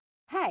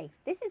Hi,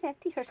 this is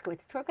Esti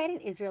Hershkowitz, tour guide in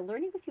Israel,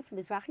 learning with you from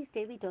Mizrahi's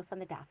Daily Dose on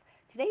the Daf.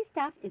 Today's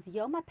Daf is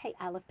Yoma Pei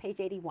Aleph, page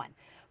 81.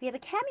 We have a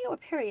cameo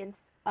appearance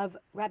of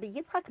Rabbi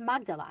Yitzchak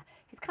Magdala.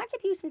 His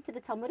contributions to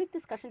the Talmudic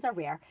discussions are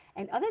rare,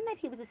 and other than that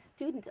he was a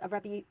student of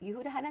Rabbi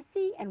Yehuda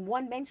Hanassi and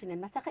one mention in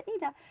Masachet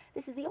Nida,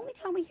 this is the only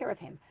time we hear of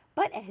him.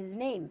 But his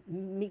name,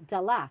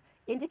 Migdala,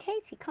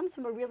 indicates he comes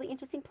from a really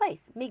interesting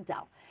place,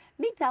 Migdal.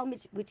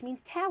 Migdal, which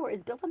means tower,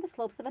 is built on the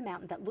slopes of a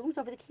mountain that looms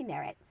over the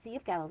Kinneret, Sea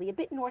of Galilee, a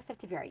bit north of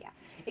Tiberia.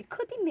 It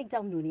could be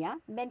Migdal Nunia,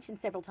 mentioned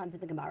several times in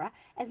the Gemara,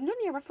 as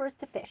Nunia refers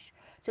to fish.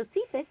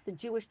 Josephus, the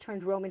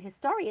Jewish-turned-Roman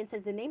historian,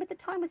 says the name at the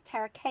time was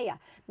Tarakeia,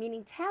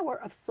 meaning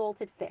tower of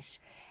salted fish.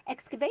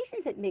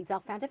 Excavations at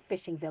Migdal found a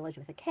fishing village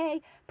with a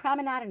quay,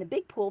 promenade, and a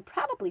big pool,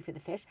 probably for the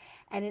fish,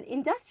 and an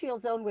industrial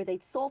zone where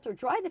they'd salt or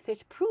dry the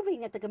fish,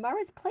 proving that the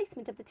Gemara's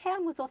placement of the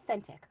town was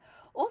authentic.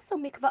 Also,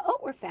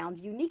 mikvaot were found,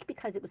 unique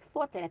because it was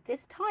thought that at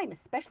this time,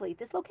 especially at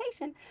this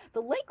location,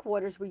 the lake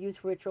waters were used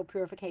for ritual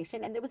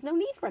purification and there was no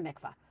need for a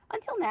mikvah.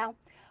 Until now.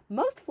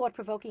 Most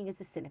thought-provoking is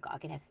the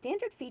synagogue. It has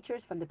standard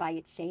features from the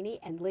Bayit Sheni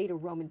and later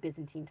Roman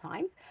Byzantine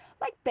times,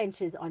 like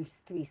benches on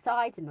three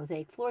sides and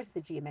mosaic floors with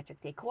the geometric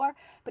decor,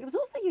 but it was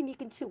also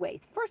unique in two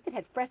ways. First, it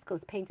had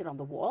frescoes painted on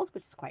the walls,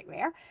 which is quite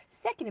rare.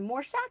 Second, and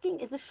more shocking,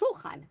 is the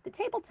shulchan, the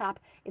tabletop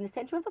in the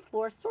center of the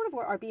floor, sort of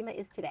where our bima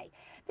is today.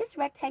 This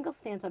rectangle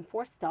stands on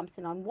four stumps,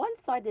 and on one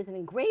side there's an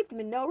engraved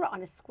menorah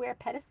on a square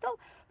pedestal,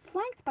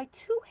 flanked by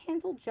two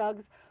handled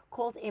jugs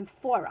called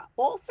amphora,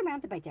 all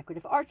surrounded by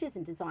decorative arches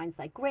and designs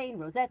like grain,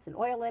 rosettes, and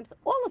oil lamps,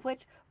 all of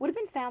which would have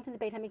been found in the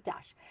Beit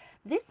HaMikdash.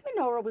 This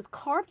menorah was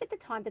carved at the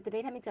time that the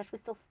Beit HaMikdash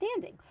was still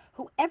standing.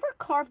 Whoever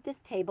carved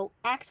this table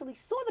actually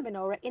saw the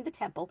menorah in the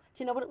temple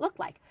to know what it looked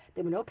like.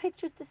 There were no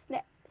pictures to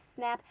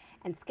snap,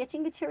 and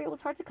sketching material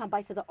was hard to come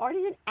by, so the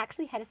artisan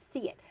actually had to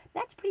see it.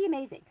 That's pretty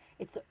amazing.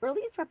 It's the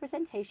earliest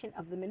representation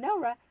of the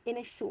menorah in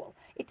a shul.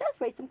 It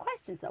does raise some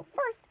questions, though.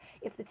 First,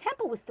 if the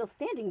temple was still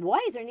standing,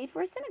 why is there a need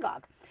for a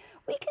synagogue?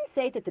 We can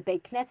say that the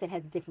Beit Knesset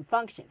has a different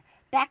function.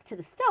 Back to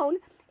the stone,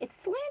 it's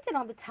slanted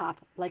on the top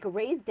like a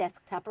raised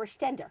desktop or a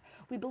stender.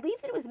 We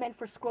believe that it was meant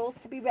for scrolls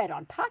to be read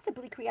on,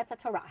 possibly Kriyat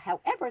Torah.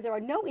 However, there are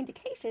no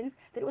indications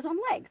that it was on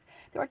legs.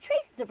 There are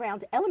traces of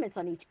round elements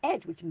on each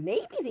edge, which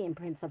may be the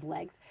imprints of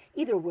legs,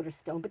 either wood or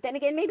stone, but then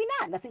again, maybe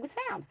not. Nothing was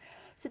found.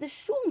 So the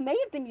shul may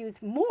have been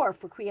used more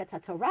for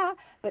Kriyat Torah,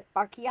 but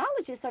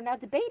archaeologists are now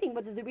debating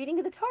whether the reading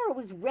of the Torah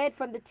was read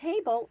from the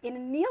table in a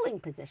kneeling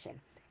position.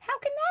 How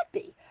can that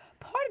be?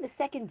 Part of the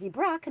second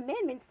Dibra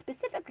commandment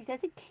specifically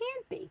says it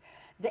can't be.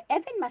 The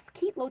Even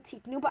maskit lo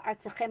titnu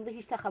ba'artzachem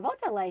lehishachavot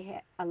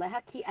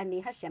aleha ki ani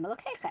Hashem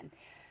Elokechem.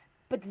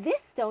 But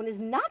this stone is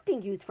not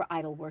being used for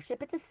idol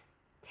worship. It's a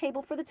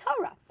table for the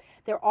Torah.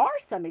 There are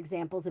some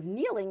examples of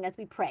kneeling as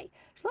we pray.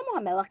 Shlomo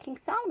HaMelech, King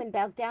Solomon,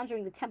 bows down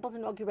during the temple's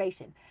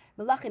inauguration.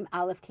 Melachim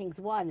Aleph, Kings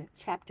 1,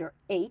 chapter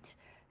 8,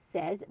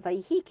 says,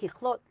 Vayihi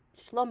kichlot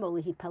Shlomo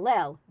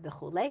lihipalel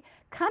v'chule,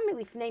 kam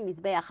milifnei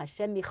mizbeach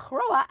Hashem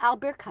michroa al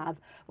birkav.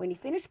 When he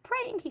finished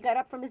praying, he got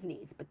up from his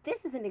knees. But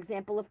this is an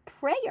example of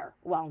prayer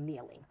while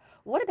kneeling.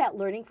 What about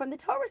learning from the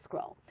Torah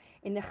scroll?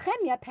 In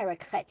Nehemiah,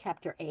 Perek Chet,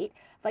 chapter 8,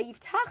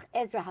 Vayiftach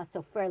Ezra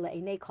hasofer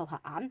le'enei kol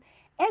ha'am.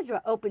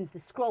 Ezra opens the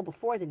scroll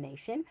before the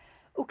nation.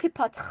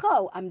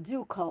 Ukipatcho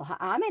amdu kol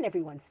ha'am, and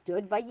everyone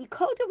stood.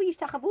 Vayikodu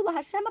v'yishtachavu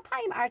laHashem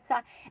apayim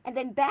arza, and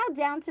then bowed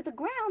down to the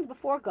ground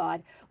before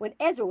God. When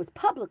Ezra was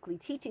publicly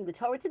teaching the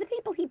Torah to the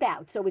people, he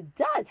bowed. So it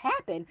does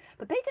happen,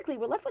 but basically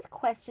we're left with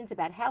questions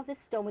about how this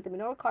stone with the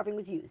menorah carving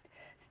was used.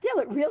 Still,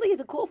 it really is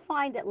a cool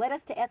find that led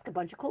us to ask a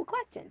bunch of cool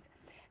questions.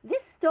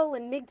 This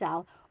stolen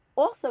Migdal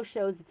also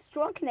shows the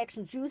strong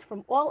connection Jews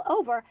from all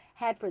over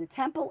had for the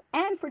temple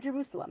and for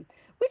Jerusalem,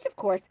 which of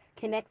course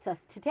connects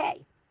us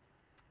today.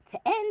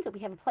 To end,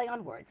 we have a play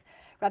on words.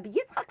 Rabbi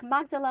Yitzchak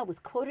Magdala was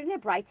quoted in a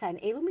Braita in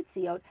Elu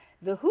Mitziot,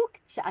 V'huk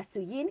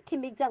she'asuyin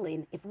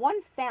kimigdalin. If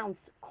one found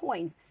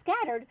coins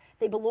scattered,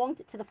 they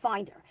belonged to the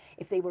finder.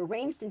 If they were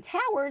arranged in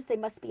towers, they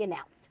must be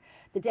announced.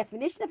 The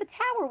definition of a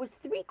tower was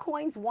three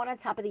coins, one on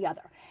top of the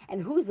other.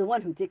 And who's the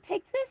one who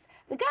dictates this?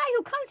 The guy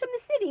who comes from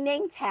the city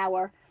named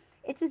Tower.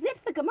 It's as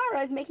if the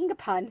Gemara is making a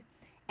pun,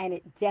 and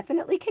it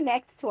definitely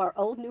connects to our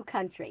old new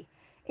country.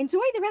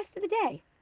 Enjoy the rest of the day.